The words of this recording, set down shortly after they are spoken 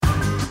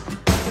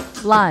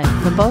Live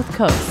from both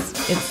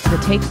coasts, it's the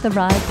Take the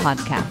Ride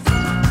podcast.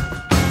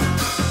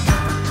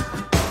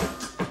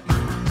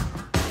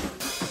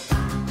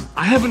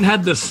 I haven't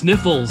had the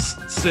sniffles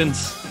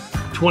since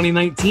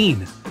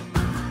 2019.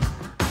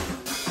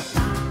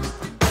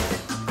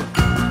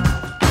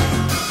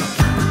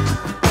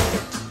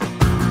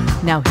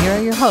 Now here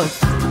are your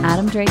hosts,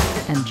 Adam Drake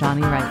and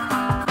Johnny Wright.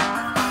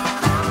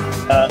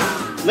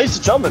 Ladies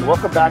and gentlemen,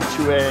 welcome back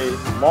to a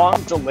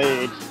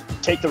long-delayed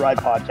Take the Ride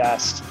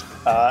podcast.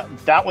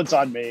 That one's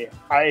on me.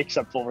 I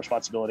accept full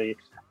responsibility.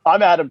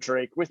 I'm Adam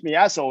Drake. With me,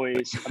 as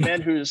always, a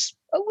man who's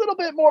a little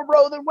bit more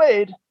Roe than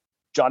Wade,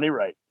 Johnny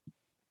Wright.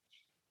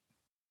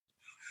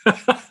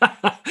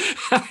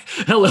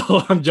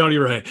 Hello, I'm Johnny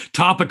Wright.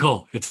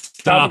 Topical. It's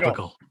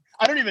topical.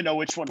 I don't even know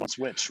which one was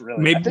which,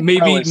 really.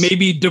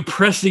 Maybe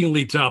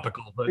depressingly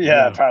topical. But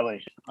yeah,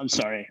 probably. I'm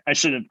sorry. I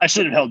should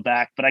have held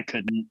back, but I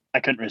couldn't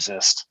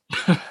resist.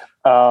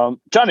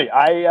 Johnny,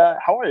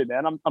 how are you,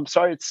 man? I'm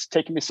sorry it's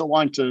taking me so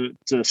long to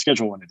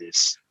schedule one of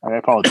these. I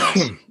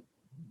apologize.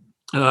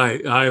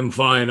 I am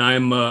fine.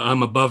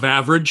 I'm above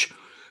average,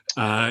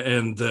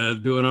 and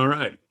doing all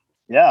right.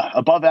 Yeah,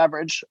 above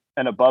average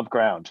and above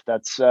ground.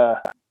 That's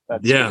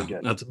really good.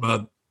 That's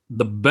about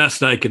the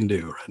best I can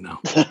do right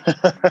now.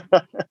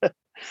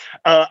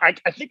 I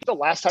think the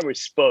last time we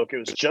spoke, it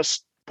was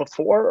just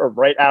before or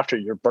right after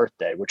your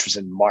birthday, which was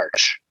in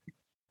March,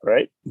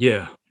 right?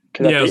 Yeah.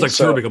 It was like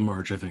third week of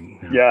March, I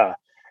think. Yeah.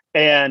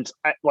 And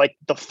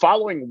the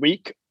following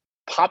week,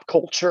 pop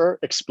culture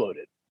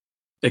exploded.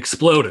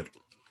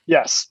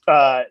 Yes.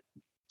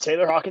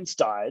 Taylor Hawkins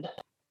died,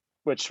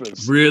 which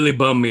was really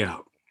bummed me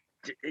out.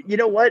 You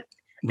know what?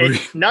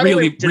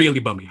 Really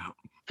bummed me out.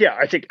 Yeah,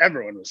 I think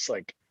everyone was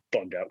like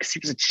bummed out because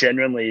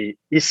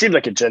he seemed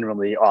like a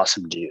genuinely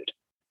awesome dude.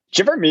 Did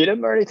you ever meet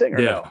him or anything?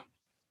 Or yeah.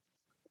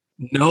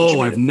 No,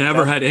 I've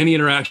never had any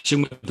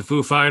interaction with the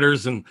Foo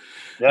Fighters and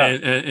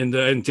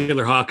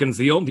Taylor Hawkins.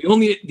 The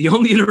only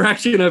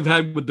interaction I've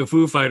had with the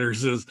Foo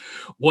Fighters is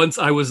once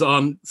I was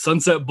on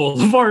Sunset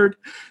Boulevard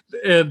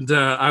and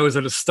I was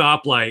at a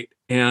stoplight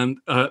and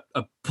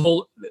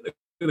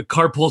the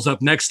car pulls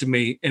up next to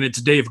me and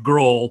it's Dave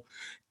Grohl,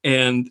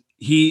 and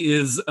he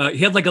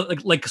had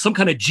like some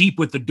kind of Jeep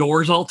with the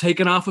doors all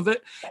taken off of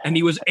it, and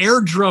he was air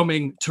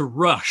drumming to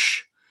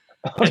Rush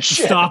at the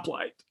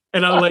stoplight.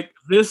 And I'm like,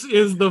 this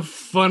is the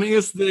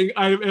funniest thing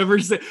I've ever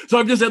seen. So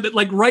I've just had that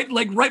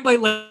right by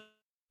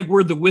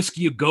where the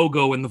Whiskey A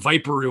Go-Go and the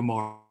Viper Room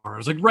are. I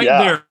was like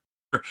there.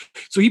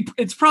 So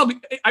it's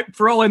probably,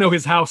 for all I know,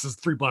 his house is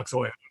 3 blocks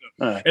away.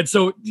 And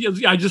so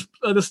I just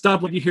at the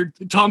stoplight, you hear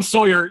Tom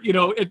Sawyer,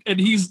 and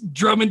he's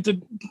drumming to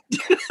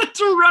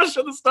to Rush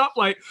at the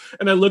stoplight.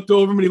 And I looked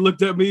over him and he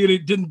looked at me and he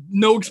didn't,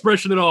 no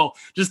expression at all,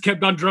 just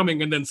kept on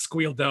drumming and then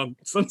squealed down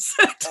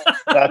Sunset.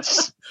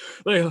 That's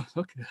like,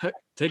 okay,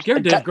 take care,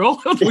 Dave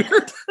Grohl. That's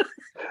weird.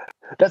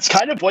 That's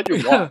kind of what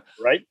you want,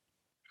 right?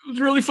 It was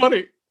really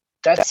funny.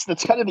 That's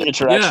kind of the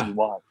interaction you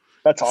want.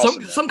 That's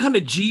awesome. Some kind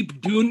of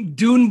Jeep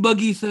dune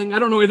buggy thing. I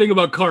don't know anything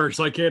about cars,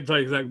 so I can't tell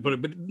you exactly,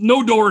 but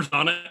no doors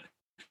on it.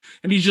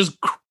 And he's just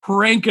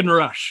cranking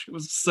Rush. It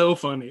was so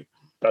funny.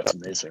 That's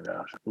amazing,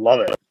 man.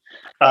 Love it.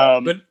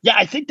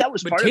 I think that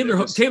was part of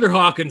it. Taylor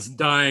Hawkins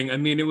dying. I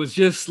mean, it was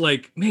just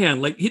like,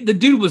 man, the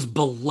dude was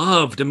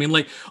beloved. I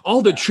mean,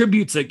 all the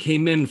tributes that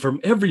came in from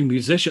every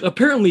musician,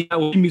 apparently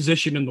every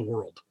musician in the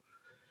world,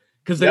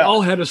 because they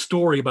all had a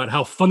story about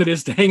how fun it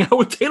is to hang out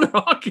with Taylor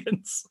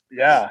Hawkins.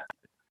 Yeah.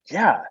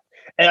 Yeah.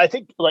 And I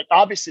think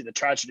obviously the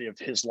tragedy of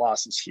his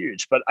loss is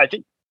huge, but I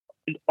think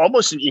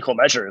almost in equal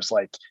measure is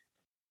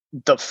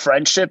the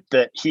friendship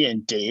that he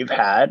and Dave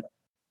had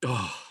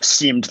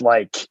seemed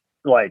like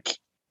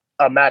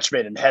a match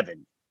made in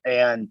heaven.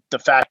 And the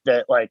fact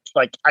that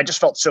I just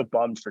felt so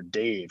bummed for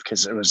Dave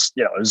because it was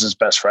his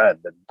best friend.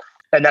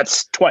 And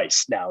that's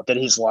twice now that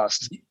he's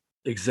lost.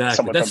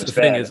 Exactly. That's the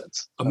thing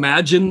is,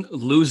 imagine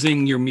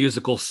losing your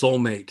musical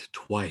soulmate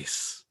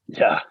twice.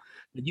 Yeah.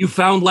 You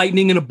found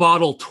lightning in a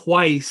bottle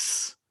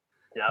twice.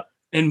 Yeah.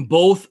 And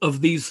both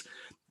of these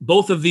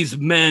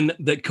men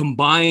that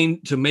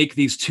combine to make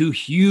these two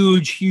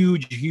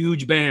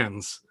huge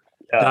bands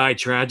die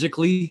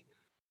tragically.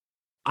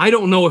 I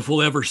don't know if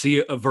we'll ever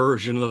see a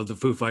version of the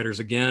Foo Fighters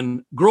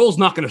again. Grohl's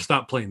not going to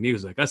stop playing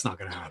music. That's not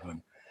going to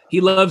happen. He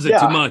loves it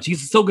too much.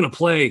 He's still going to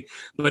play,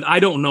 but I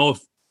don't know if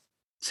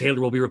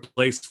Taylor will be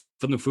replaced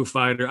from the Foo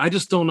Fighter. I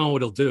just don't know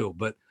what he'll do.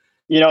 But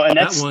and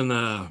that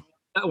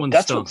one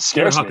that's stunk. what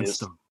scares me.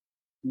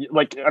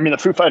 The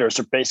Foo Fighters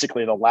are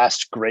basically the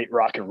last great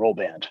rock and roll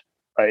band,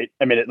 right?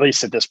 I mean, at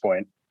least at this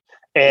point.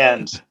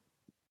 And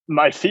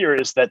my fear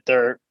is that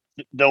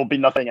there'll be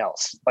nothing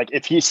else.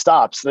 If he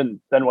stops, then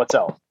what's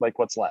else?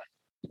 What's left?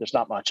 There's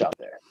not much out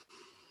there.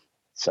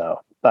 So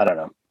I don't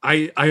know.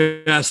 I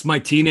asked my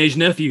teenage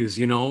nephews,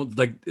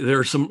 there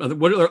are some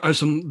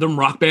of them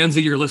rock bands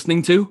that you're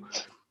listening to?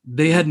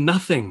 They had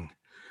nothing.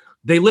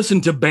 They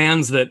listened to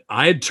bands that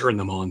I had turned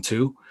them on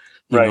to,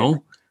 you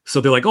know? So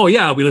they're like, oh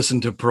yeah, we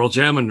listened to Pearl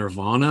Jam and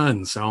Nirvana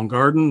and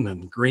Soundgarden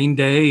and Green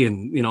Day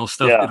and,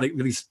 stuff,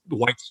 these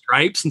White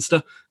Stripes and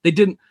stuff. They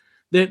didn't,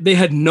 They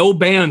had no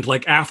band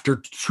like after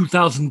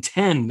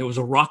 2010. There was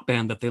a rock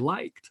band that they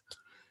liked.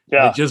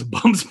 Yeah. It just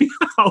bums me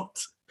out.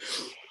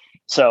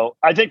 So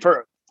I think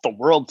for the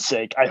world's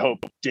sake, I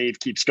hope Dave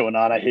keeps going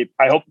on. I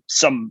hope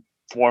some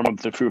form of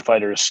the Foo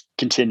Fighters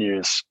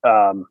continues.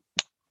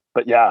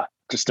 But yeah,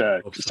 just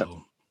a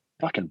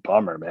fucking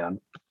bummer, man.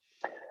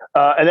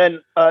 And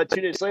then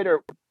 2 days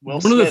later, Will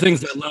One Smith, of the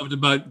things I loved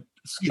about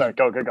sorry,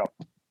 go.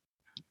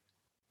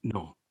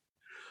 No.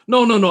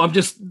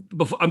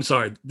 I'm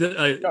sorry.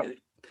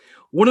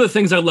 One of the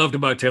things I loved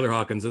about Taylor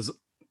Hawkins is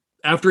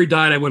after he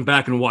died, I went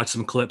back and watched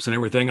some clips and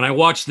everything, and I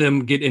watched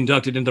them get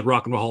inducted into the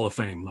Rock and Roll Hall of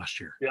Fame last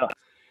year. Yeah.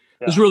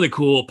 It was really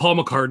cool. Paul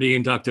McCartney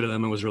inducted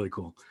them. It was really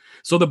cool.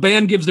 So the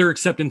band gives their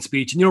acceptance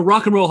speech, and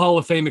Rock and Roll Hall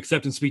of Fame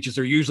acceptance speeches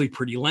are usually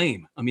pretty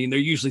lame. I mean, they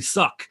usually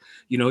suck.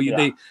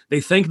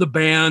 They thank the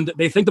band,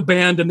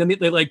 and then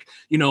they like,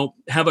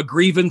 have a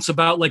grievance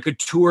about like a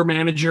tour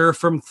manager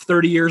from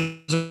 30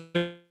 years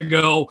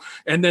ago,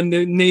 and then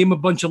they name a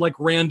bunch of like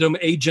random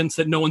agents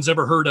that no one's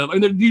ever heard of. I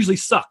mean, they usually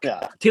suck.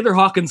 Yeah. Taylor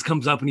Hawkins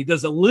comes up and he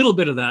does a little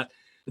bit of that.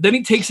 But then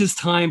he takes his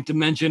time to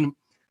mention,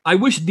 I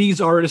wish these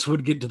artists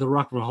would get to the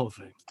Rock and Roll Hall of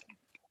Fame.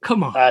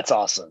 Come on. That's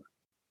awesome.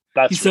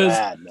 He says,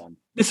 rad, man.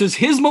 This is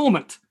his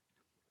moment.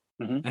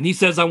 Mm-hmm. And he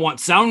says, I want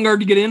Soundgarden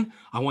to get in,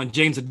 I want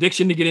Jane's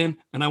Addiction to get in,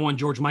 and I want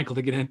George Michael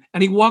to get in.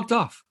 And he walked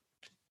off.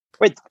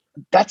 Wait,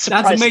 that's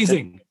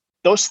amazing.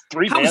 Those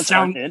three bands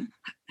aren't in?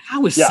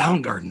 How is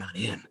Soundgarden not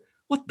in?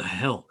 What the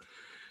hell?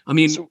 I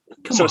mean, so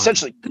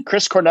essentially,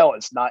 Chris Cornell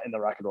is not in the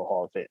Rock and Roll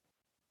Hall of Fame.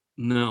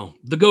 No,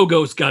 the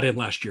Go-Go's got in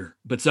last year,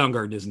 but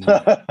Soundgarden isn't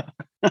in.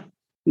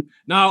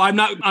 No, I'm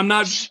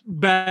not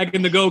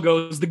bagging the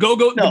Go-Go's. The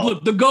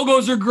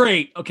Go-Go's are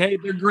great. Okay,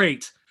 they're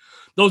great.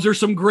 Those are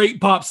some great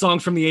pop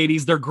songs from the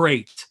 80s. They're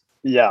great.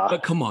 Yeah.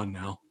 But come on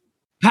now.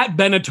 Pat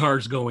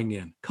Benatar's going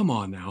in. Come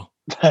on now.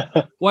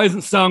 Why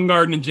isn't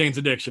Soundgarden and Jane's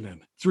Addiction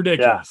in? It's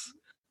ridiculous.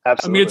 Yeah,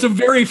 absolutely. I mean, it's a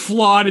very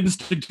flawed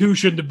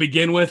institution to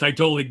begin with. I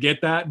totally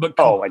get that. But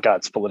my God,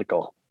 it's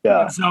political.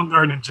 Yeah.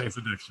 Soundgarden and Jane's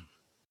Addiction.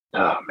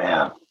 Oh,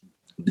 man.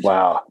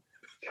 Wow.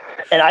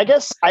 And I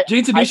guess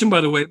Jane's Addiction,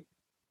 by the way.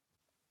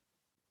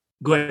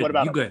 Go ahead. What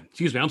about you? Go ahead.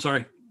 Excuse me. I'm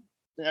sorry.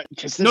 No.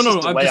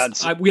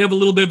 We have a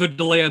little bit of a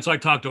delay, and so I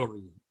talked over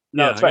you.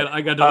 No, yeah,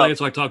 I got delayed,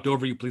 so I talked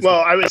over you. Please. Well,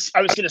 I was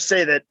going to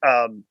say that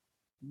on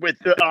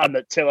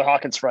the Taylor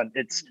Hawkins front,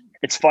 it's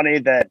funny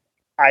that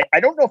I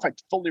don't know if I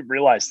fully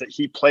realized that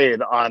he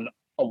played on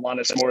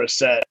Alanis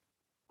Morissette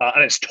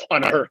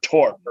on her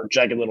tour, her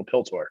Jagged Little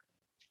Pill tour.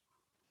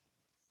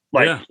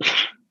 Like,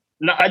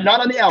 not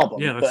on the album,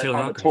 but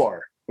on the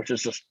tour, which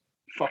is just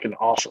fucking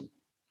awesome.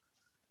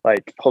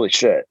 Like, holy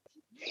shit.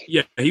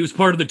 Yeah, he was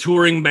part of the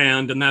touring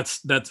band, and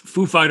that's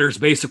Foo Fighters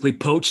basically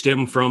poached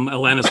him from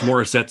Alanis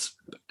Morissette's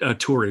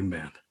touring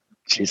band.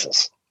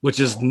 Jesus, which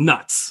is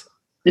nuts.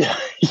 Yeah.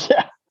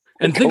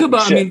 And think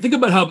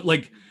about how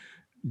like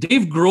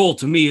Dave Grohl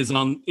to me is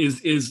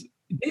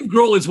Dave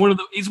Grohl is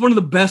one of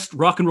the best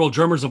rock and roll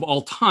drummers of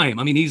all time.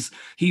 I mean, he's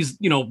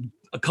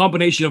a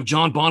combination of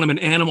John Bonham and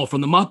Animal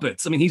from the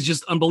Muppets. I mean, he's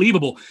just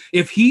unbelievable.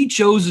 If he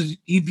chose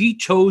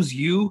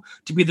you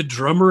to be the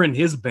drummer in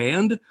his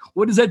band,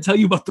 what does that tell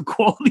you about the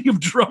quality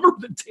of drummer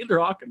that Taylor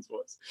Hawkins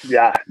was?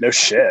 Yeah, no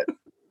shit.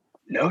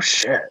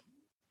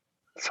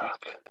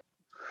 Fuck.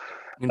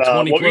 In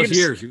 20 plus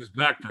years, he was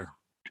back there.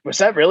 Was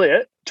that really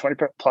it? 20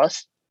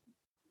 plus?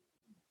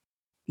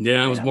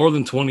 Yeah, it was more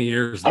than 20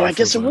 years. I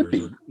guess it would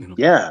be.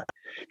 Yeah.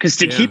 Because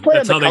did he play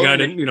on the Color? They got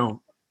in,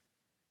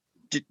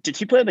 Did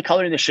he play on the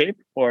Color and the Shape,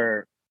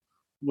 or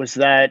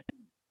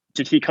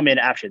did he come in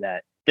after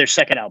that? Their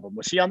second album.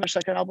 Was he on their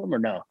second album or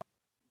no?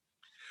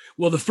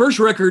 Well, the first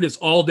record is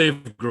all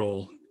Dave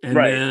Grohl. And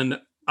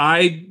then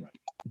I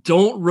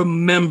don't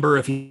remember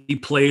if he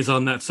plays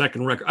on that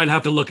second record. I'd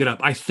have to look it up.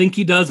 I think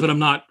he does, but I'm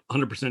not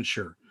 100%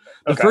 sure.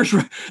 The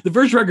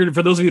first record,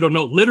 for those of you who don't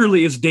know,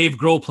 literally is Dave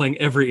Grohl playing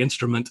every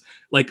instrument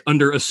like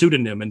under a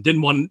pseudonym, and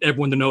didn't want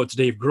everyone to know it's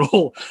Dave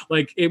Grohl.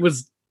 Like, it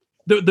was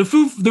the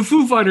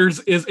Foo Fighters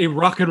is a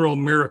rock and roll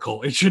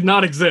miracle. It should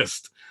not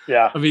exist.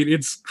 Yeah. I mean,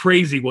 it's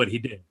crazy what he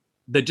did.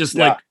 That just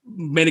like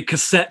made a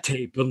cassette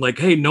tape and like,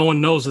 hey, no one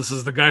knows this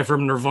is the guy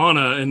from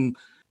Nirvana. And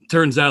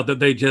turns out that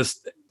they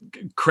just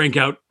crank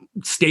out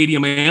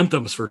stadium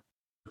anthems for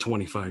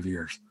 25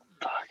 years.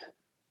 Fuck.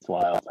 It's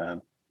wild,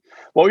 man.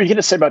 What were you going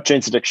to say about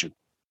Jane's Addiction?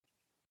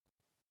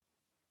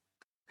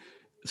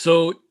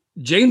 So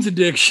Jane's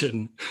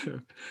Addiction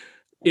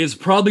is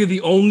probably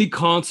the only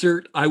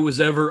concert I was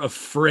ever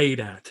afraid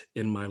at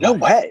in my life. No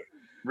way.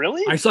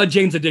 Really? I saw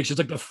Jane's Addiction. It's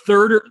like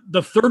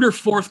the third or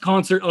fourth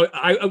concert.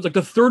 I was like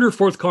the third or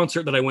fourth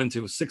concert that I went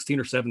to was 16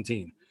 or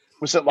 17.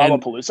 Was it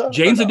Lollapalooza?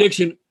 Jane's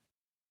Addiction.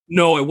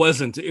 No, it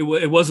wasn't.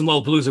 It wasn't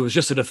Lollapalooza. It was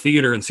just at a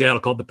theater in Seattle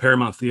called the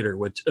Paramount Theater,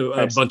 which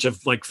a bunch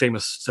of like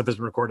famous stuff has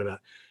been recorded at.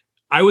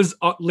 I was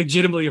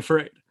legitimately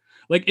afraid.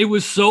 Like, it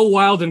was so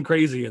wild and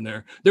crazy in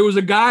there. There was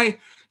a guy.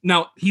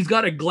 Now he's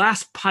got a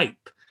glass pipe.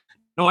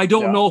 Now, I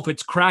don't know if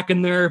it's crack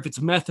in there, if it's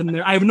meth in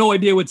there. I have no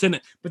idea what's in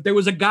it. But there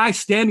was a guy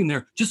standing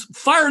there just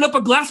firing up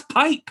a glass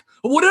pipe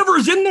or whatever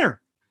is in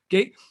there.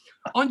 Okay.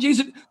 on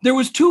Jane's. There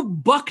was 2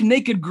 buck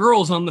naked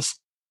girls on the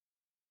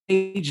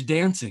stage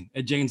dancing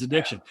at Jane's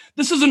Addiction.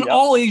 This is an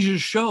all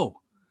ages show.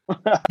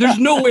 There's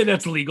no way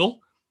that's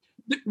legal.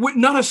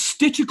 Not a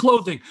stitch of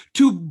clothing.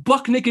 2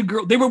 buck naked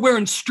girls. They were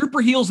wearing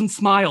stripper heels and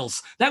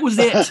smiles. That was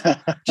it.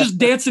 Just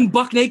dancing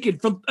buck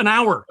naked for an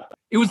hour.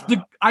 It was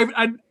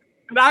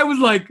I was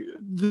like,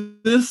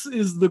 this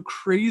is the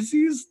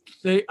craziest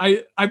thing.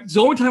 It's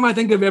the only time I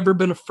think I've ever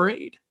been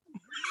afraid.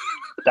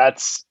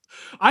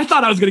 I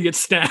thought I was gonna get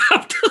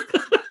stabbed.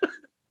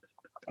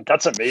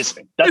 That's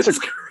amazing. That's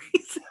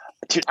crazy.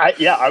 Dude,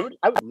 I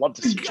would love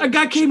to see. A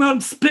guy came out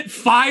and spit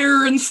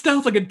fire and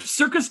stuff, like a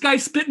circus guy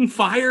spitting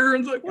fire,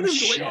 and like, what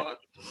is going on?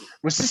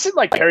 Was this in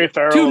like Perry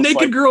Farrell? 2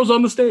 naked girls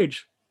on the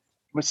stage.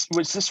 Was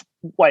this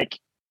like?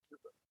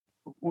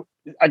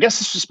 I guess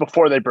this was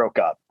before they broke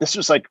up. This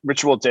was like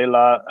Ritual de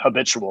la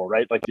Habitual,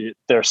 right? Like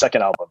their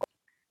second album.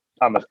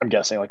 I'm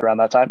guessing like around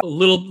that time. A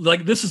little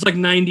like this is like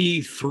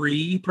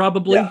 93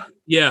 probably.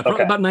 Yeah,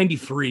 okay. About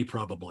 93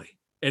 probably.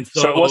 And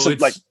so it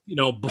wasn't like,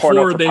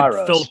 before they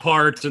fell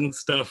apart and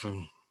stuff.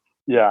 And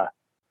yeah.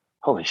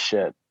 Holy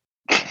shit.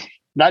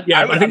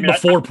 I think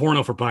before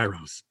Porno for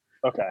Pyros.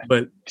 Okay.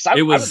 But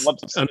it was, I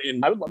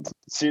would love to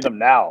see them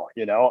now,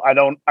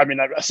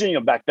 seeing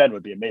them back then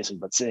would be amazing,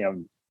 but seeing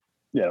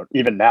them,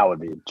 even now would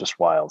be just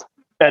wild.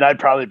 And I'd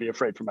probably be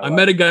afraid for my life. I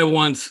met a guy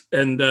once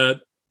and, it'd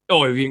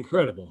be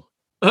incredible.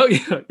 Oh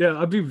yeah.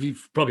 I'd be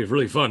probably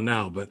really fun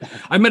now. But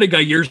I met a guy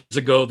years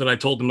ago that I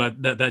told him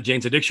that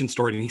Jane's Addiction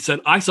story, and he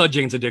said, I saw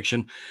Jane's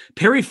Addiction.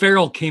 Perry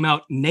Farrell came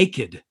out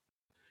naked,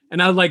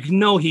 and I was like,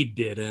 no, he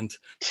didn't.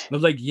 I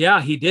was like,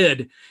 yeah, he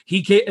did.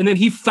 He came, and then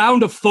he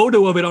found a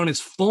photo of it on his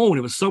phone.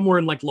 It was somewhere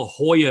in like La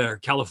Jolla or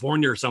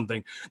California or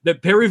something.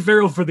 That Perry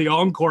Farrell for the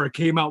encore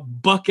came out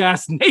buck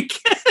ass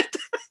naked.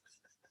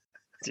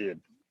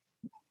 Dude,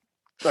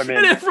 and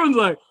everyone's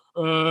like,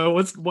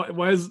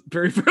 why is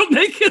Perry Farrell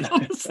naked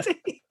on the stage?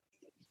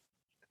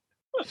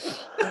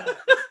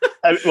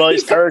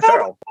 He's Perry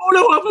Farrell.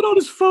 Photo of it on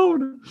his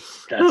phone.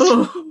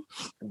 That's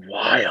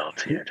wild,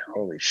 dude.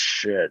 Holy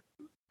shit.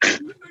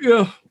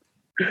 Yeah.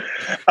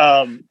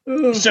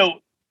 So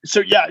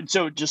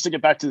just to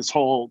get back to this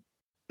whole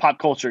pop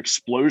culture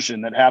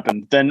explosion that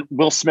happened, then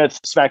Will Smith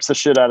smacks the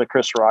shit out of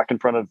Chris Rock in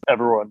front of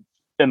everyone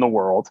in the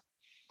world,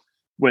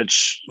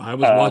 which I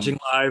was watching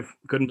live.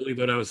 Couldn't believe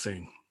what I was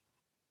seeing.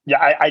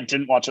 Yeah, I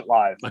didn't watch it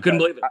live. I couldn't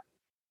believe it.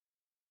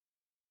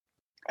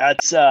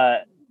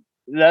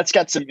 That's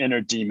got some inner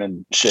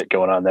demon shit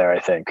going on there, I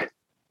think.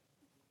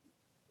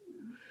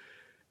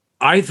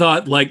 I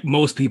thought, like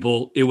most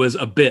people, it was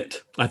a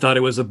bit. I thought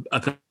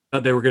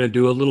they were going to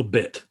do a little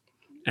bit.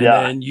 And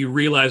then you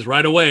realize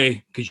right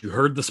away, because you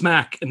heard the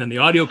smack, and then the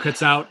audio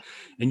cuts out,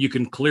 and you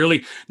can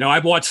clearly... Now,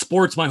 I've watched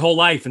sports my whole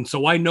life, and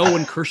so I know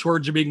when curse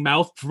words are being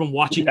mouthed from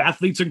watching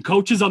athletes and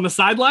coaches on the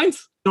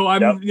sidelines. So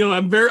I've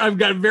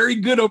got very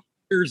good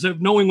years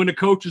of knowing when a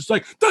coach is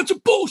like, that's a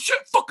bullshit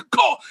fucking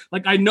call.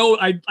 Like I know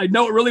it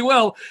really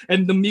well.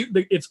 And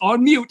it's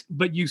on mute,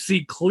 but you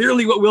see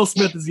clearly what Will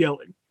Smith is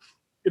yelling,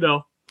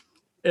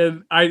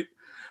 and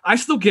I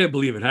still can't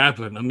believe it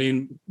happened. I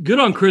mean, good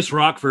on Chris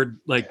Rock for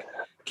like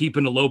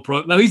keeping a low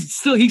pro. Now he's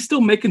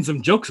still making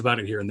some jokes about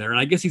it here and there. And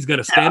I guess he's got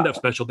a stand-up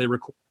special they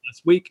recorded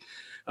last week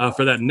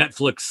for that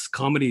Netflix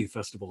comedy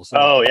festival. So,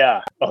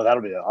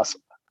 that'll be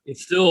awesome.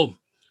 It's still,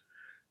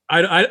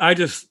 I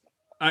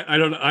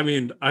don't know. I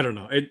mean, I don't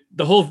know.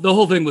 The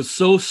whole thing was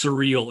so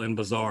surreal and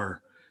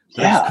bizarre.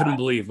 I just couldn't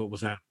believe what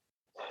was happening.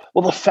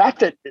 Well, the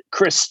fact that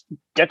Chris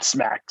gets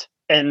smacked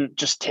and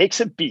just takes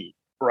a beat,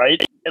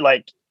 right?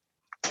 Like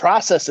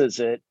processes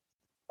it,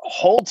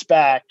 holds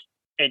back,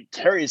 and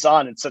carries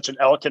on in such an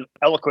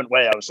eloquent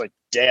way. I was like,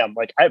 damn,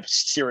 like I have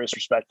serious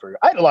respect for you.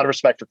 I had a lot of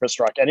respect for Chris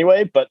Rock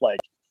anyway, but like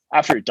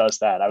after he does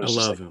that, I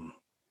love him.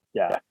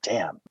 Yeah,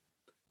 damn.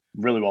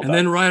 Really well done. And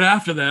then right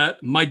after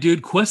that, my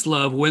dude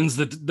Questlove wins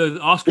the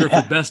Oscar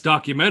for Best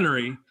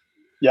Documentary.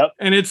 Yep.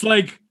 And it's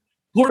like,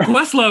 poor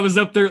Questlove is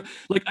up there.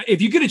 Like,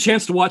 if you get a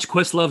chance to watch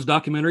Questlove's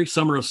documentary,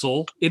 Summer of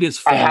Soul, it is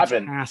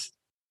fantastic. I haven't.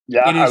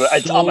 Yeah,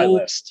 it's on my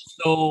list.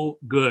 So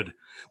good.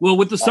 Well,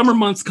 with the summer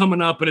months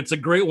coming up, and it's a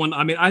great one.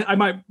 I mean, I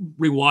might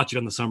rewatch it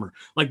in the summer.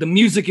 Like the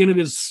music in it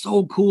is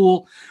so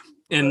cool.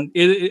 And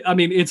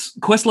it's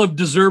Questlove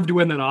deserved to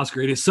win that Oscar.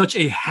 It is such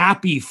a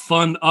happy,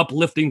 fun,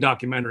 uplifting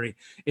documentary.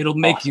 It'll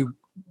make you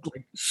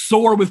like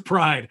soar with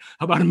pride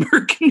about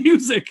American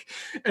music.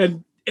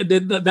 And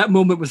then that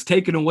moment was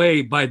taken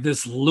away by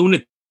this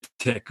lunatic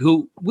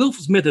who Will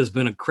Smith has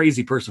been a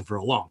crazy person for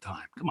a long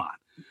time. Come on.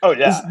 Oh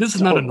yeah. This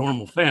is not a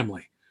normal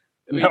family.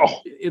 I mean,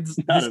 his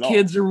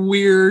kids are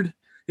weird.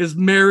 His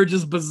marriage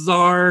is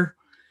bizarre.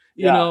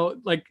 You know,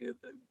 like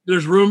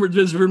there's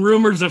been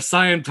rumors of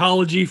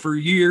Scientology for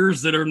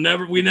years that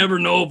we never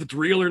know if it's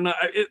real or not.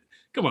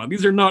 Come on,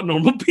 these are not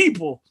normal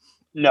people.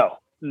 No.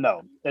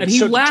 And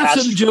he laughs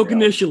at the joke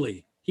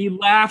initially. He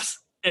laughs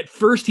at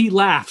first. He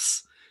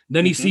laughs.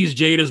 Then he sees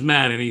Jada's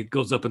mad and he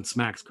goes up and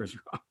smacks Chris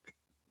Rock.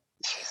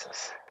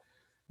 Jesus.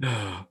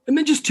 And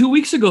then just 2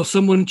 weeks ago,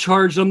 someone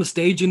charged on the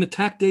stage and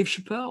attacked Dave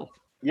Chappelle.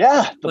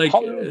 Yeah, the like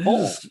Polymer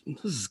Bowl.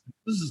 This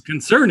is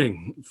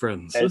concerning,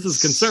 friends. This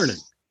is concerning.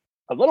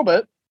 A little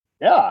bit.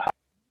 Yeah.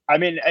 I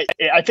mean,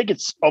 I think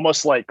it's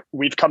almost like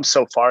we've come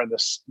so far in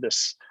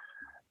this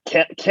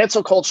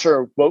cancel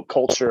culture, woke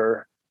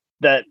culture,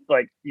 that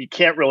like you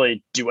can't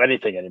really do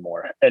anything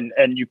anymore,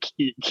 and you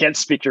can't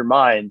speak your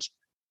mind.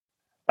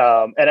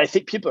 And I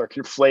think people are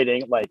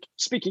conflating like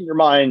speaking your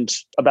mind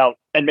about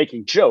and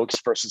making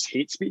jokes versus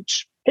hate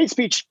speech. Hate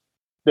speech,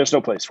 there's no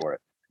place for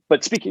it.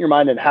 But speaking your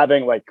mind and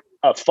having like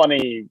a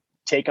funny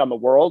take on the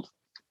world,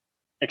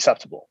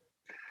 acceptable.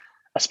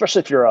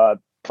 Especially if you're a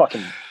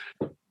fucking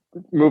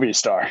movie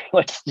star.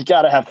 Like you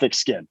got to have thick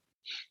skin.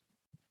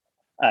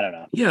 I don't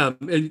know. Yeah.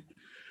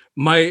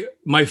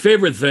 My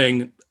favorite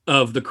thing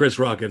of the Chris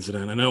Rock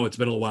incident, I know it's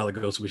been a while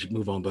ago, so we should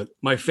move on, but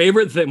my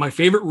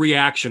favorite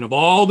reaction of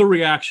all the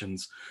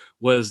reactions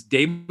was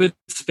David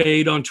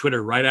Spade on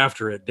Twitter right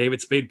after it.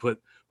 David Spade put,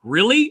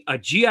 "Really? A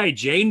G.I.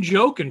 Jane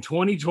joke in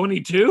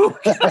 2022?"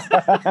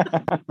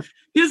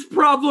 His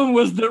problem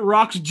was that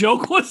Rock's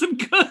joke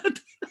wasn't good.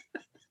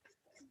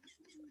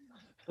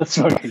 That's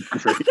fucking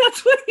great.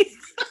 That's what he...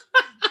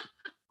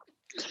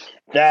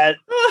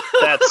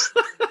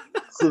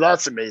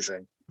 that's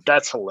amazing.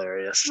 That's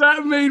hilarious.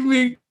 That made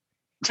me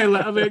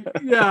laughing.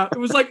 Yeah, it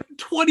was like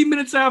 20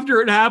 minutes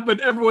after it happened.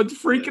 Everyone's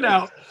freaking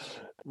out.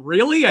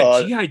 Really?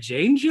 A G.I.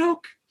 Jane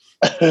joke?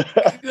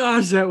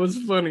 Gosh, that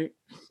was funny.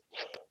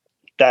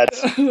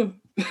 That's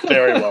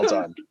very well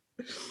done.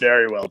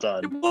 Very well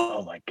done.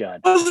 Oh my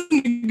God. It wasn't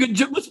a good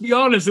joke. Let's be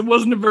honest. It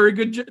wasn't a very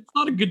good joke. It's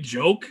not a good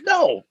joke.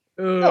 No.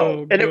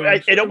 Oh, and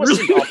it almost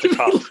seemed off the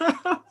cuff.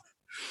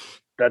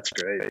 That's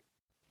great.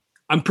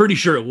 I'm pretty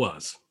sure it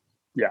was.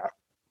 Yeah.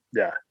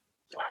 Yeah.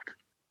 Fuck.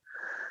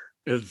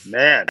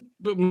 Man,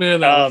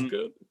 that was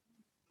good.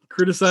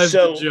 Criticize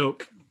the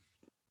joke.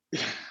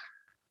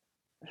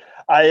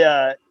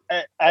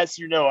 As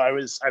you know, I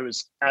was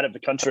out of the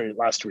country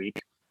last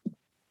week,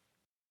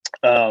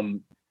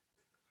 and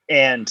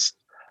it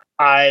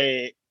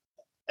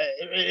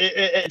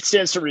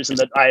stands to reason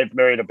that I have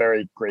married a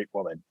very great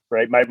woman.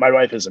 Right, my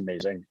wife is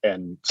amazing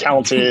and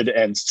talented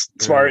and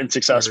smart and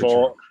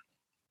successful.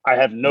 I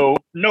have no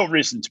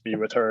reason to be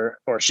with her,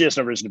 or she has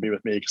no reason to be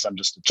with me because I'm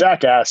just a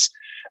jackass.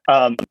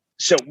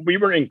 So we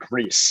were in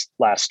Greece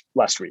last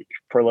week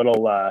for a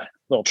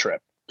little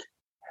trip.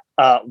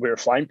 We were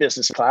flying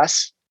business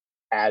class,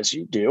 as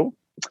you do.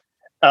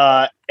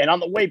 And on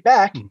the way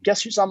back,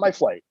 guess who's on my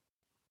flight?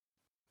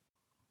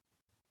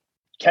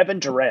 Kevin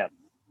Durant.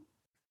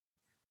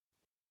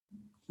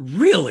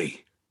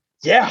 Really?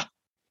 Yeah.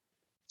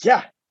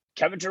 Yeah.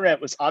 Kevin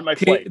Durant was on my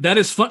flight. That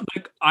is fun.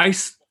 Like I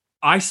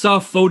saw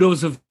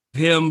photos of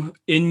him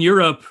in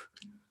Europe,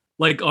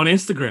 like on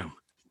Instagram.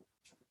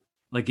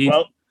 Like he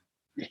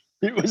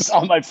was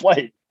on my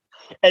flight,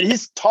 and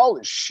he's tall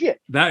as shit.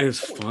 That is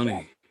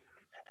funny.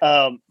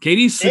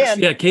 Katie's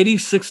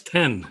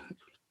 6'10".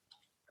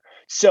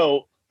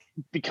 So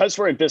because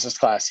we're in business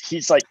class,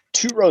 he's like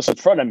 2 rows in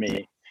front of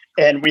me,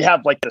 and we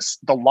have like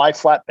the lie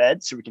flat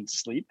bed so we can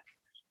sleep.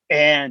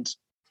 And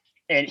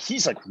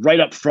he's like right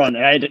up front,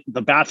 and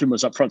the bathroom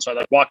was up front, so I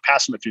like walked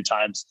past him a few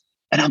times,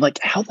 and I'm like,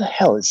 how the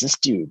hell is this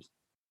dude?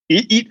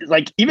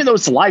 Like even though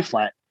it's a lie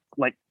flat,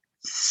 like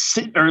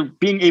sit or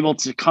being able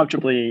to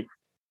comfortably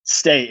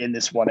stay in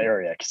this one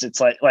area, because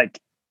it's like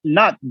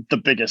not the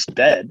biggest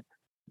bed,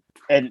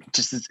 and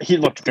just he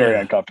looked very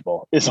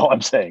uncomfortable. Is all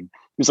I'm saying.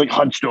 He was like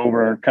hunched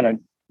over, kind of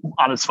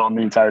on his phone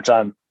the entire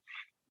time.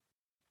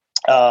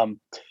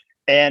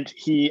 And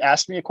he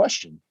asked me a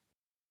question.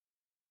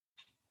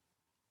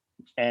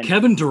 And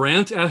Kevin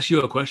Durant asked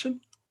you a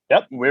question?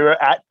 Yep. We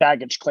were at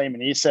baggage claim,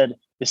 and he said,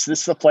 "Is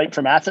this the flight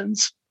from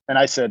Athens?" And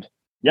I said,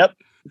 "Yep."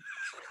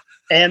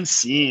 And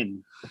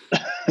scene.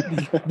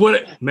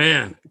 What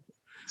man?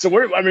 So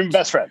we're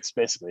best friends,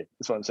 basically.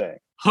 That's what I'm saying.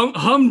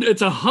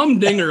 It's a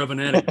humdinger of an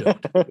anecdote.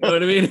 You know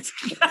what I mean?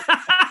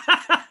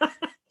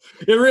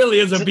 It really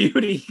is a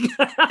beauty.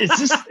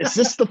 Is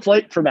this the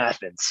flight from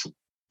Athens?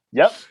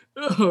 Yep.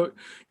 Oh,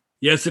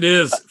 yes, it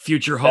is.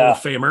 Future Hall of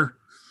Famer.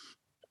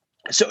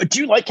 So do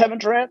you like Kevin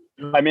Durant?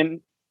 I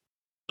mean,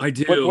 I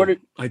do.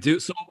 I do.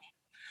 So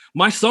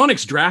my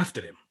Sonics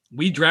drafted him.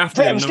 We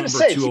drafted him number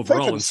 2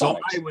 overall. And so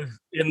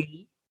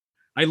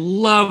I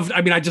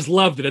just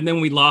loved it. And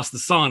then we lost the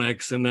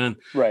Sonics. And then,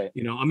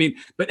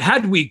 but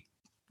had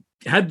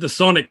the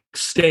Sonics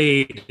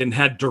stayed and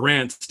had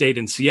Durant stayed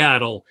in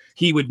Seattle,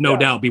 he would no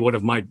doubt be one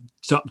of my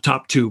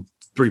top 2-3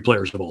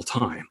 players of all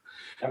time.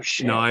 Oh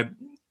shit.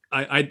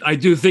 I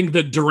do think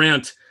that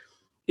Durant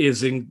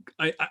is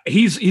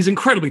he's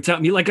incredibly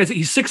talented. Like I said,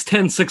 he's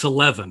 6'10",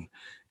 6'11",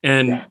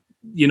 and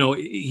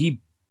he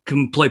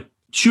can play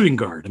shooting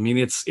guard. I mean,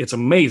 it's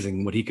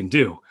amazing what he can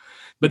do.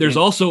 But there's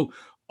also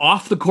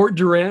off the court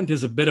Durant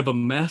is a bit of a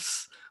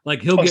mess.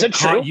 Like he'll get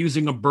caught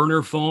using a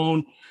burner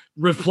phone,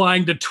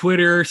 replying to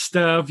Twitter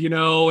stuff,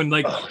 and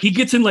like he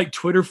gets in like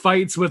Twitter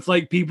fights with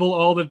like people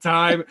all the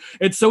time.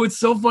 And so it's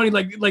so funny.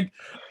 Like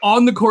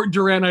on the court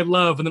Durant I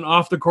love, and then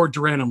off the court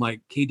Durant I'm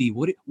like, KD,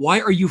 why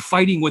are you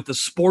fighting with the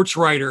sports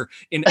writer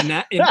in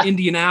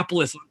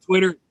Indianapolis on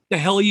Twitter? The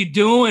hell are you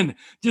doing?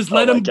 Just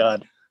let him.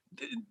 God.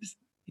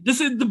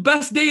 This is the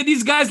best day of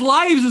these guys'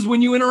 lives is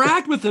when you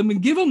interact with them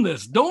and give them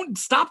this. Don't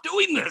stop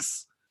doing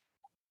this.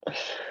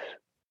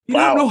 You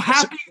don't know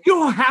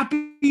how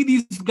happy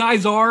these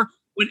guys are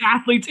when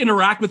athletes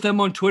interact with them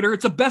on Twitter.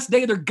 It's the best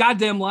day of their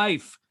goddamn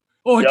life.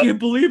 Oh, I can't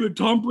believe it.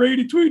 Tom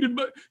Brady tweeted,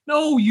 but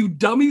no, you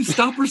dummy,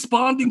 stop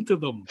responding to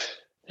them.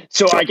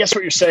 So I guess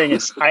what you're saying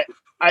is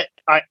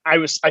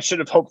I should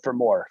have hoped for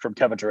more from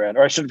Kevin Durant,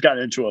 or I should have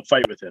gotten into a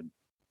fight with him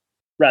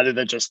rather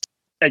than just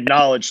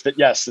acknowledge that,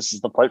 yes, this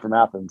is the flight from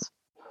Athens.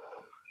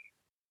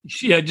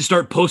 Yeah, just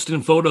start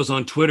posting photos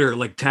on Twitter,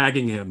 like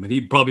tagging him, and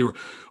he'd probably,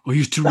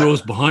 he's 2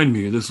 rows behind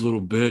me, this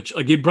little bitch.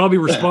 Like he'd probably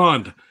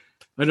respond.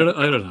 I don't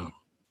know.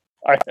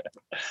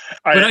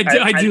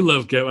 I do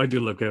love Kevin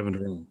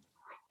Durant.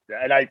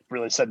 And I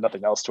really said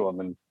nothing else to him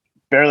and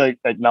barely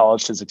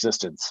acknowledged his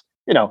existence.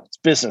 It's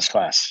business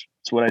class.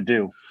 It's what I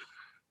do.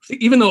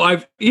 Even though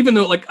I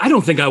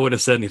don't think I would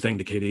have said anything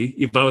to KD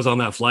if I was on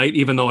that flight,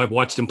 even though I've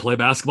watched him play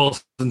basketball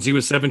since he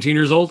was 17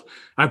 years old,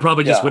 I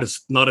probably just would have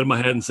nodded my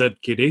head and said,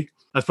 KD.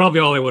 That's probably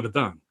all I would have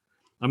done.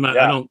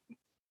 I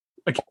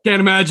can't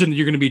imagine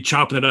you're going to be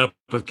chopping it up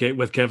with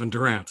Kevin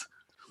Durant.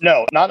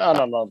 No, not on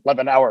an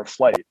 11-hour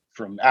flight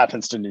from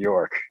Athens to New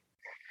York.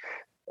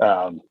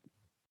 But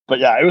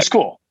yeah, it was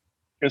cool.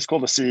 It was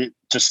cool to see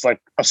just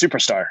like a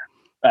superstar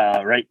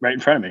right in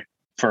front of me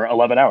for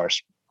 11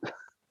 hours.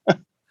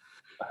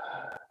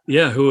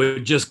 Yeah, who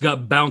had just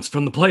got bounced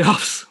from the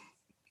playoffs.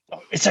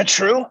 Oh, is that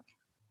true?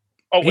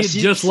 Oh, he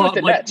just lost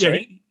the Nets,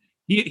 right?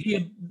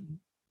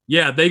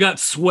 They got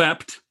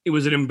swept. It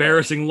was an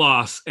embarrassing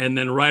loss, and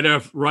then right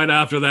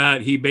after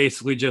that, he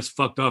basically just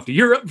fucked off to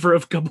Europe for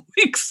a couple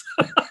weeks.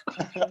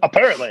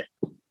 Apparently,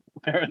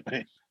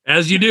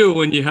 as you do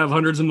when you have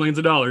hundreds of millions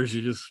of dollars,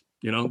 you just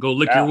go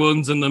lick your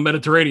wounds in the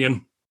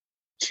Mediterranean.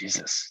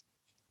 Jesus,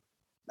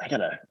 I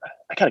gotta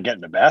get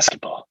into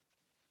basketball.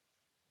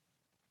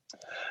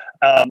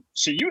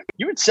 So you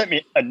had sent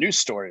me a news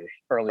story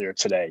earlier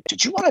today.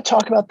 Did you want to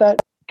talk about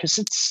that?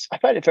 Because I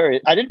find it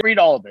I didn't read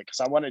all of it because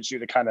I wanted you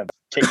to kind of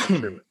take me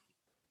through it.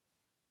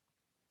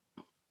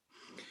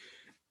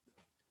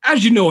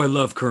 As you know, I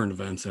love current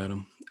events,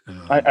 Adam.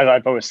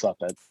 I've always thought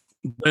that.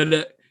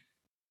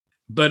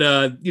 But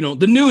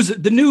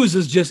the news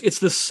is just, it's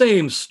the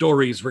same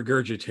stories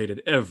regurgitated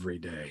every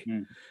day.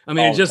 I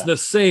mean, it's just the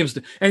same.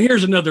 And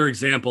here's another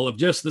example of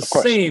just the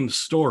same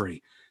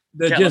story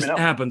that just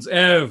happens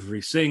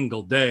every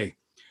single day.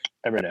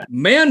 Every day.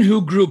 Man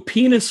who grew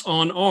penis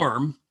on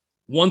arm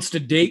wants to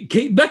date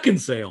Kate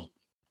Beckinsale.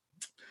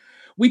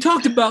 We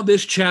talked about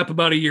this chap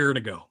about a year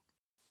ago.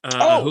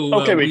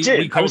 We did.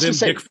 We called him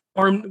Dick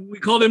Farm. We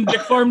called him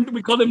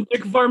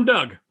Dick Farm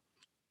Doug.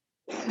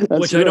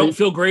 Which I don't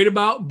feel great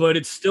about, but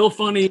it's still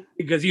funny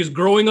because he was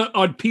growing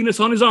a penis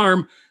on his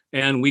arm,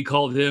 and we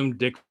called him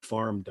Dick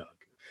Farm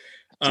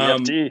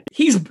Doug.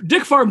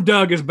 Dick Farm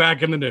Doug is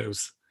back in the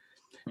news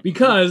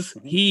because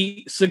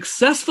he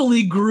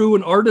successfully grew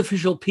an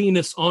artificial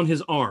penis on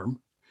his arm.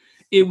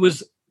 It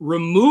was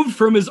removed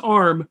from his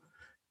arm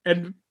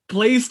and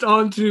placed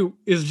onto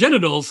his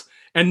genitals,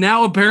 and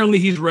now apparently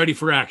he's ready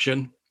for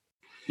action.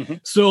 Mm-hmm.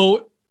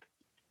 So,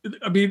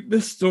 I mean,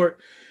 this story,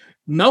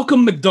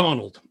 Malcolm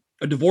McDonald,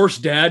 a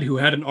divorced dad who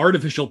had an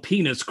artificial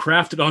penis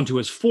crafted onto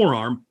his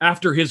forearm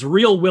after his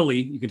real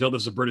willy, you can tell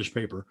this is a British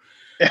paper,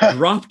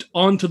 dropped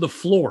onto the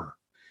floor,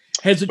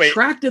 has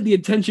attracted the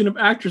attention of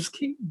actress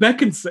Kate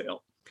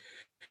Beckinsale.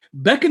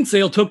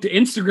 Beckinsale took to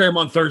Instagram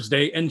on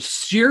Thursday and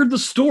shared the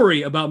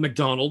story about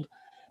McDonald.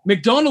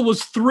 McDonald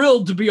was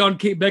thrilled to be on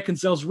Kate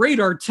Beckinsale's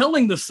radar,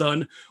 telling The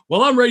Sun,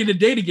 well, I'm ready to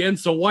date again,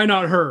 so why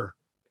not her?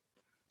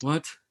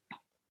 What?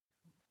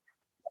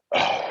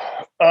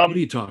 What are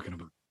you talking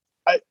about?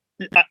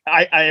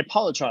 I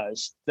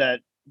apologize that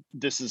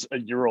this is a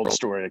year-old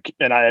story,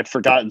 and I have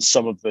forgotten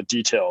some of the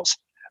details.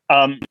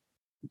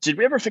 Did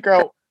we ever figure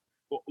out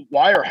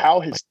why or how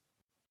his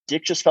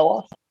dick just fell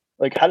off?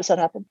 Like, how does that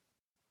happen?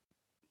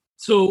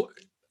 So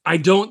I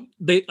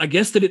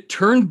guess that it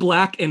turned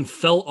black and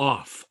fell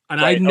off. And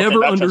I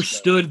never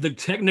understood the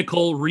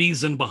technical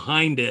reason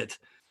behind it.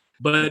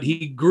 But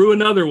he grew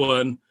another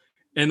one.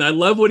 And I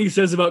love what he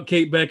says about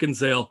Kate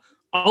Beckinsale.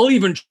 I'll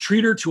even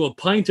treat her to a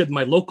pint at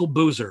my local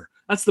boozer.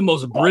 That's the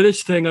most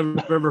British thing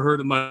I've ever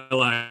heard in my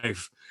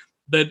life.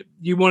 That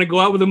you want to go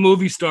out with a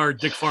movie star,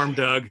 Dick Farm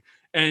Doug,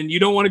 and you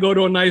don't want to go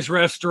to a nice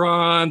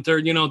restaurant or,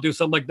 do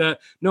something like that.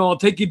 No, I'll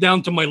take you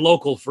down to my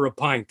local for a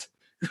pint.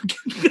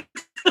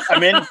 I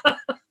mean,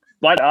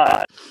 why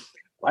not?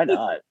 Why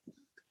not?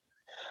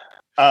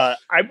 I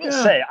will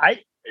say, I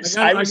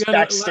was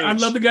backstage. I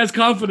love the guy's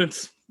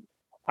confidence.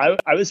 I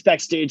was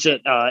backstage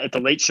at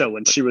the Late Show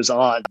when she was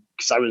on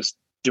because I was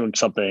doing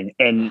something,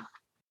 and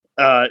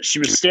she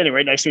was standing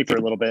right next to me for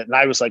a little bit, and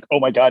I was like, "Oh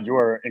my God, you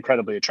are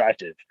incredibly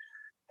attractive."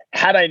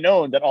 Had I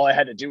known that all I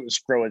had to do was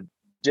grow a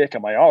dick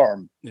on my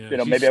arm,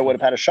 maybe I would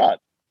have had a shot.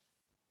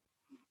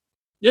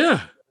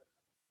 Yeah,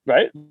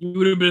 right. You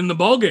would have been in the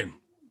ball game.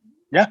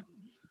 Yeah.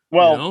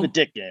 Well, the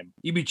dick game.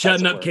 You'd be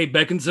chatting up Kate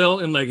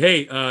Beckinsale and like,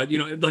 hey,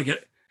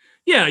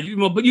 Yeah,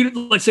 but you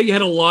like say you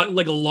had a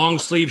long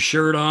sleeve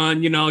shirt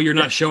on, you're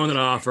not showing it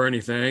off or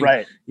anything,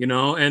 right?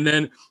 And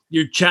then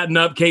you're chatting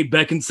up Kate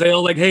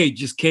Beckinsale, like, hey,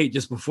 Kate,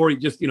 just before you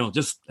just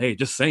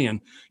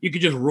saying, you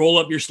could just roll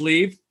up your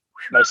sleeve.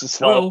 Nice and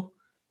slow. Hello,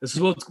 this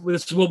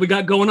is what we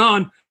got going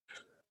on.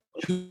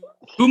 2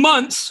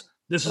 months.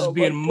 This is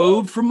being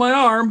moved from my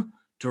arm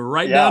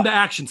to down to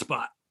action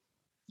spot.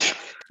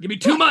 Give me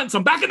 2 months.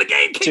 I'm back in the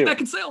game, Kate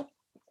Beckinsale. Oh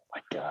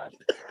my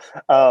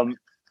God.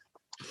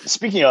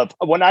 Speaking of,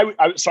 when I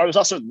was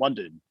also in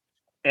London,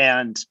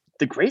 and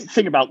the great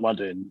thing about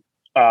London,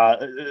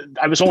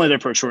 I was only there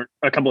for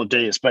a couple of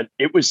days, but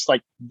it was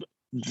like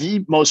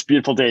the most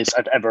beautiful days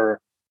I've ever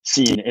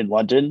seen in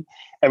London.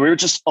 And we were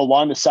just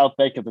along the south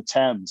bank of the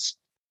Thames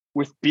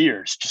with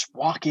beers, just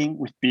walking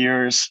with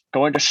beers,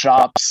 going to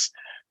shops,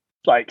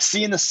 like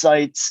seeing the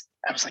sights.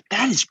 I was like,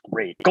 that is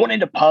great. Going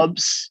into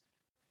pubs,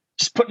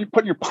 just putting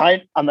your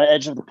pint on the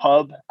edge of the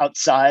pub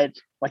outside,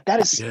 like that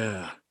is.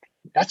 Yeah.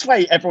 That's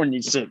why everyone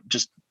needs to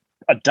just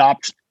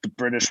adopt the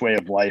British way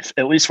of life,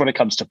 at least when it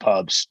comes to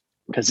pubs,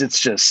 because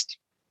it's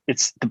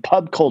the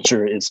pub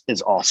culture is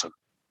awesome.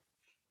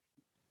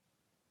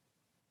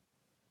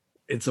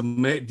 It's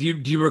amazing.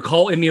 Do you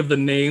recall any of the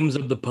names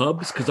of the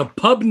pubs? Because the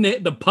pub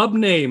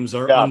names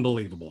are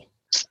unbelievable.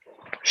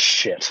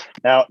 Shit.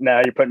 Now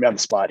you're putting me on the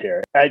spot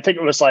here. I think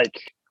it was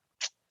like,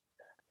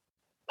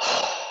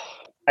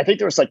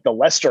 there was like the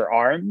Leicester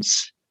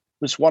Arms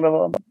was one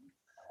of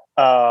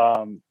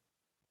them.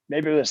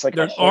 Maybe it was like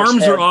their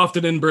arms are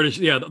often in British.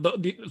 Yeah,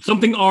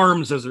 something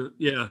arms as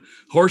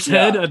horse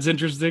head. That's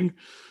interesting.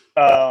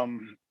 I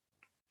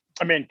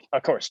mean,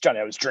 of course, Johnny,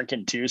 I was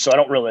drinking too, so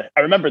I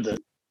remember the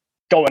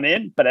going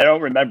in, but I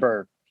don't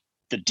remember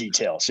the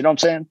details. You know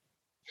what I'm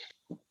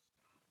saying?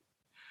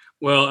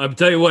 Well, I'll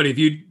tell you what. If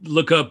you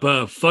look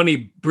up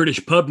funny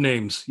British pub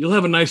names, you'll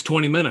have a nice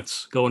 20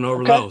 minutes going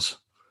over those.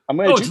 I'm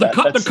going to do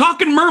that. The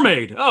Cock and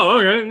Mermaid. Oh,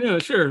 okay, yeah,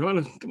 sure.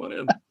 Come on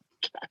in.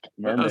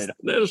 Mermaid.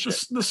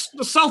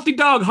 The salty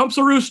dog humps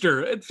a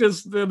rooster. It's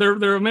just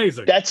they're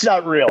amazing. That's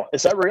not real.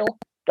 Is that real?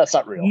 That's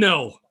not real.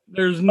 No,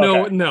 there's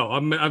no.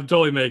 I'm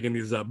totally making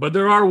these up. But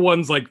there are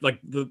ones like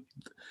the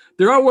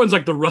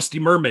Rusty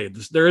Mermaid.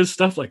 There is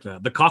stuff like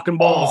that. The Cock and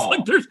Balls.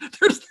 Like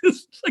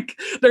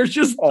there's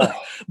just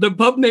the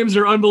pub names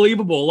are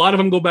unbelievable. A lot of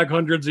them go back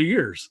hundreds of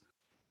years.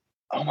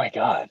 Oh my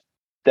God,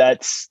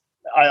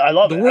 I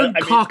love the it. The word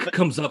cock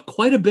comes up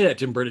quite a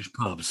bit in British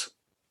pubs.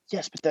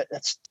 Yes, but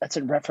that's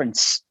in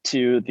reference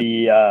to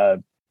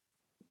the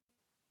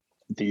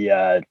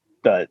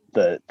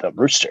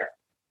rooster,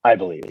 I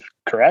believe.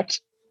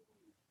 Correct?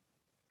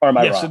 Or am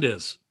I wrong? Yes, it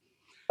is.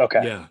 Okay.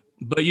 Yeah,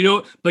 but you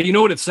know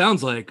what it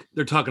sounds like?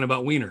 They're talking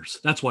about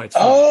wieners. That's why it's.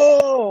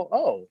 Arm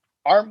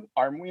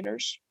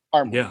wieners.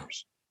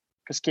 Wieners.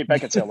 Because Kate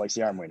Beckinsale likes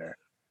the arm wiener.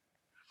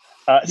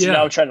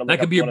 Now I'm trying to. Look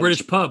that could be a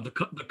British pub.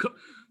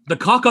 The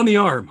Cock on the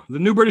Arm, the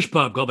new British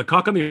pub called the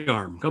Cock on the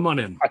Arm. Come on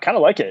in. I kind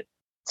of like it.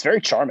 It's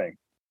very charming.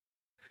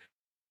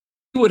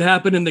 What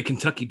happened in the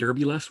Kentucky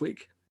Derby last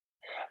week?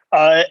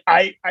 So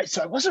I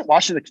wasn't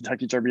watching the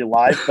Kentucky Derby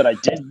live, but I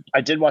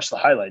did watch the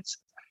highlights.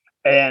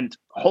 And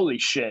holy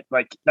shit,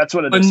 like that's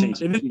one of those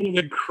things. It's one of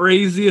the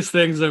craziest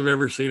things I've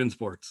ever seen in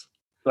sports.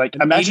 Like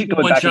imagine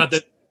going back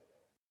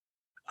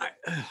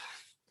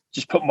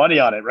just put money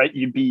on it, right?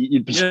 You'd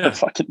be a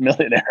fucking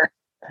millionaire.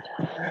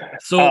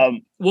 So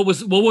what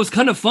was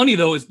kind of funny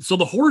though is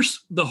the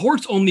horse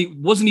only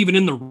wasn't even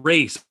in the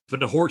race,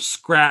 but the horse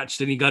scratched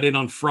and he got in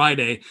on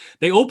Friday.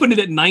 They opened it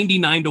at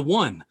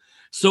 99-1.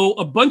 So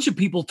a bunch of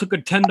people took a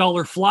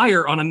 $10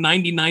 flyer on a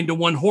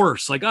 99-1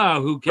 horse. Like,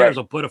 who cares?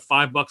 Right. I'll put a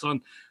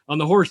 $5 on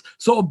the horse.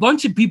 So a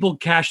bunch of people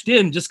cashed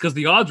in just because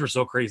the odds were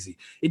so crazy.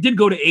 It did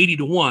go to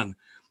 80-1,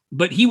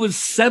 but he was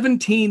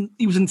 17.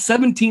 He was in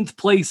 17th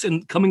place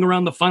and coming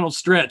around the final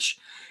stretch.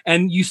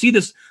 And you see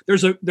this,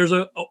 there's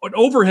an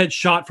overhead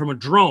shot from a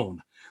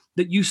drone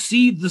that you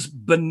see this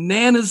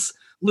bananas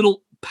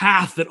little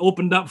path that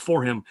opened up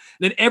for him,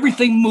 that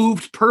everything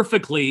moved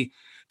perfectly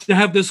to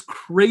have this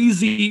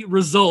crazy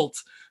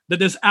result that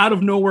this out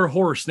of nowhere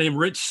horse named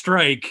Rich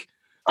Strike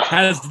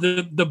has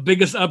the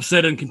biggest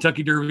upset in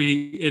Kentucky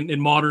Derby in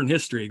modern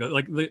history.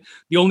 Like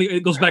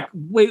it goes back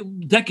way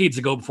decades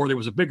ago before there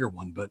was a bigger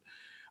one, but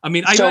I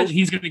mean, I imagine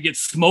he's going to get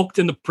smoked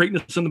in the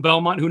Preakness and the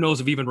Belmont. Who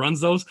knows if he even runs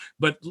those?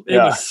 But it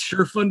was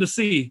sure fun to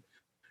see.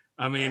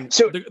 I mean,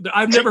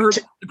 I've never heard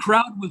the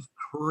crowd was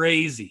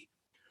crazy.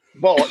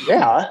 Well,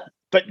 yeah,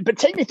 but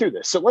take me through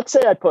this. So let's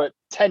say I put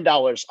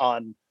 $10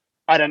 on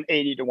an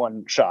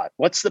 80-1 shot.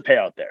 What's the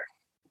payout there?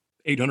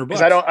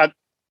 $800.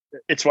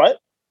 It's what?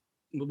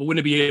 Wouldn't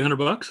it be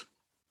 $800?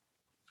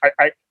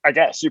 I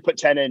guess you put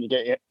 10 in, you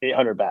get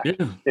 800 back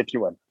if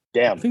you win.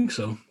 Damn, I think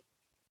so.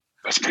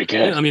 That's pretty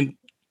good. Yeah, I mean,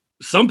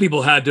 some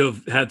people had to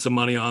have had some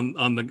money on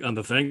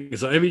the thing.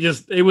 So I mean,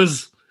 it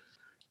was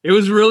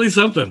really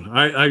something.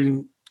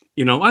 I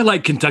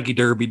like Kentucky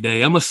Derby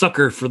Day. I'm a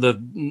sucker for the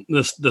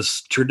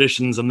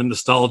traditions and the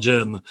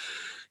nostalgia and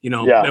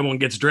everyone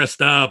gets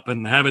dressed up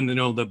and having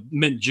the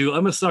mint julep.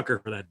 I'm a sucker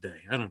for that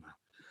day. I don't know.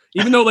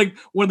 Even though, like,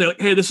 when they're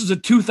like, hey, this is a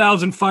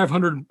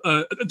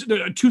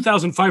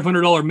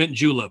 $2,500 mint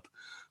julep.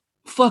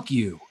 Fuck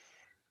you.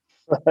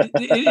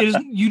 It is.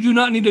 You do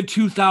not need a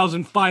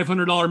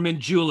 $2,500 mint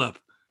julep.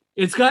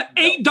 It's got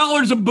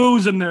 $8 of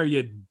booze in there,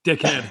 you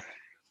dickhead.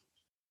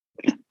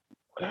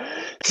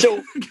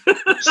 So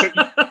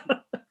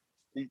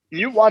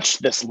you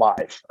watched this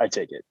live, I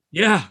take it.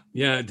 Yeah,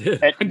 I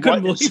did. And I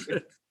couldn't believe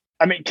it.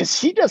 I mean,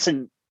 because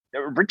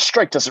Rich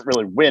Strike doesn't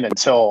really win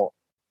until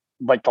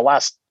like the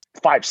last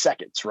 5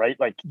 seconds, right?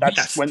 Like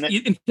that's when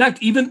in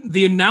fact, even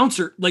the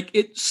announcer, like,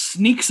 it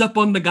sneaks up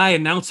on the guy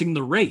announcing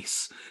the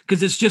race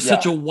because it's just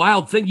such a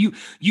wild thing.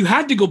 You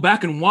had to go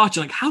back and watch,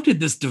 like, how did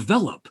this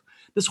develop?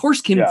 This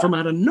horse came from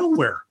out of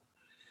nowhere.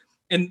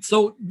 And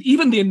so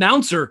even the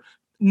announcer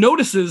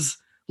notices,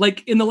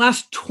 like, in the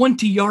last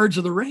 20 yards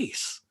of the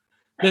race,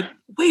 that,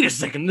 wait a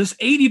second, this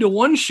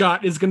 80-1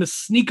 shot is going to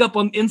sneak up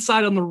on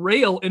inside on the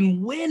rail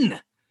and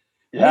win.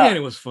 Yeah. Man,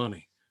 it was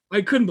funny.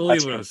 I couldn't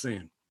believe what I was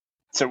seeing.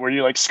 So were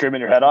you like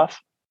screaming your head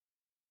off?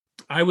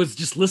 I was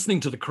just listening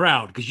to the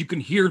crowd because you can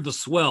hear the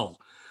swell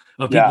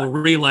of people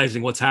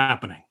realizing what's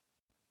happening.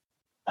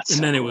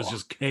 Then it was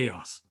just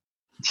chaos.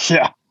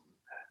 Yeah.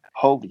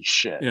 Holy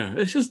shit. Yeah,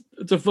 it's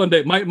a fun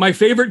day. My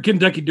favorite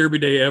Kentucky Derby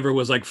day ever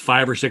was like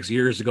 5 or 6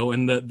 years ago.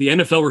 And the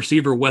NFL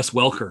receiver, Wes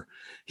Welker,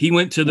 he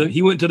went to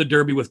the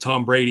Derby with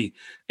Tom Brady,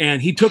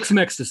 and he took some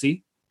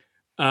ecstasy.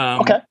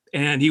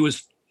 And he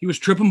was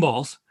tripping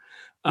balls.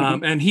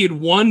 And he had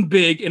won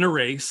big in a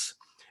race.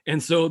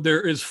 And so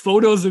there is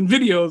photos and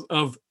videos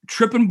of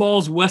tripping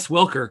balls Wes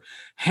Welker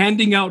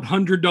handing out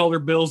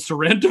 $100 bills to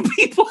random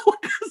people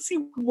because he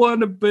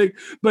won a big,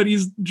 but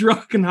he's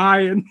drunk and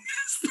high and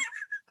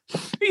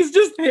he's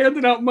just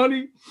handing out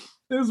money.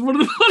 It was one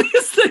of the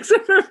funniest things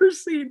I've ever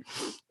seen.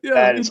 Yeah,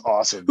 that is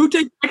awesome.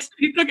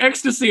 He took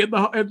ecstasy at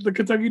the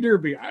Kentucky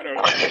Derby? I don't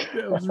know.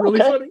 Yeah, it was really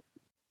funny.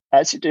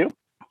 As you do.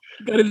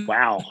 Got his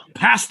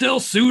pastel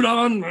suit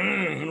on.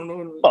 I don't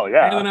know. Oh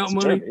yeah, handing out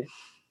money. Derby.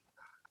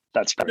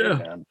 That's great,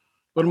 man.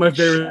 One of my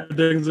favorite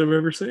things I've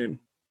ever seen.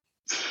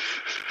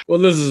 Well,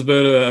 this has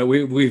been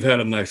we've had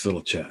a nice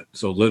little chat.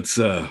 So let's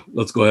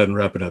go ahead and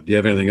wrap it up. Do you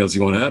have anything else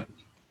you want to add?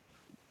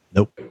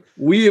 Nope.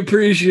 We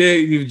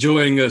appreciate you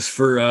joining us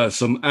for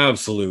some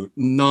absolute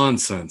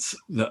nonsense,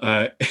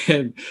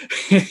 and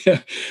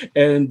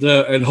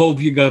hope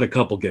you got a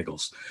couple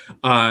giggles.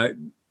 For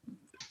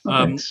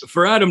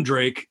Adam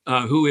Drake,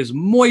 who is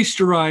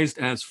moisturized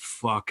as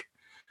fuck,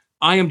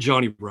 I am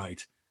Johnny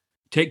Bright.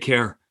 Take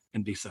care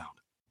and be sound.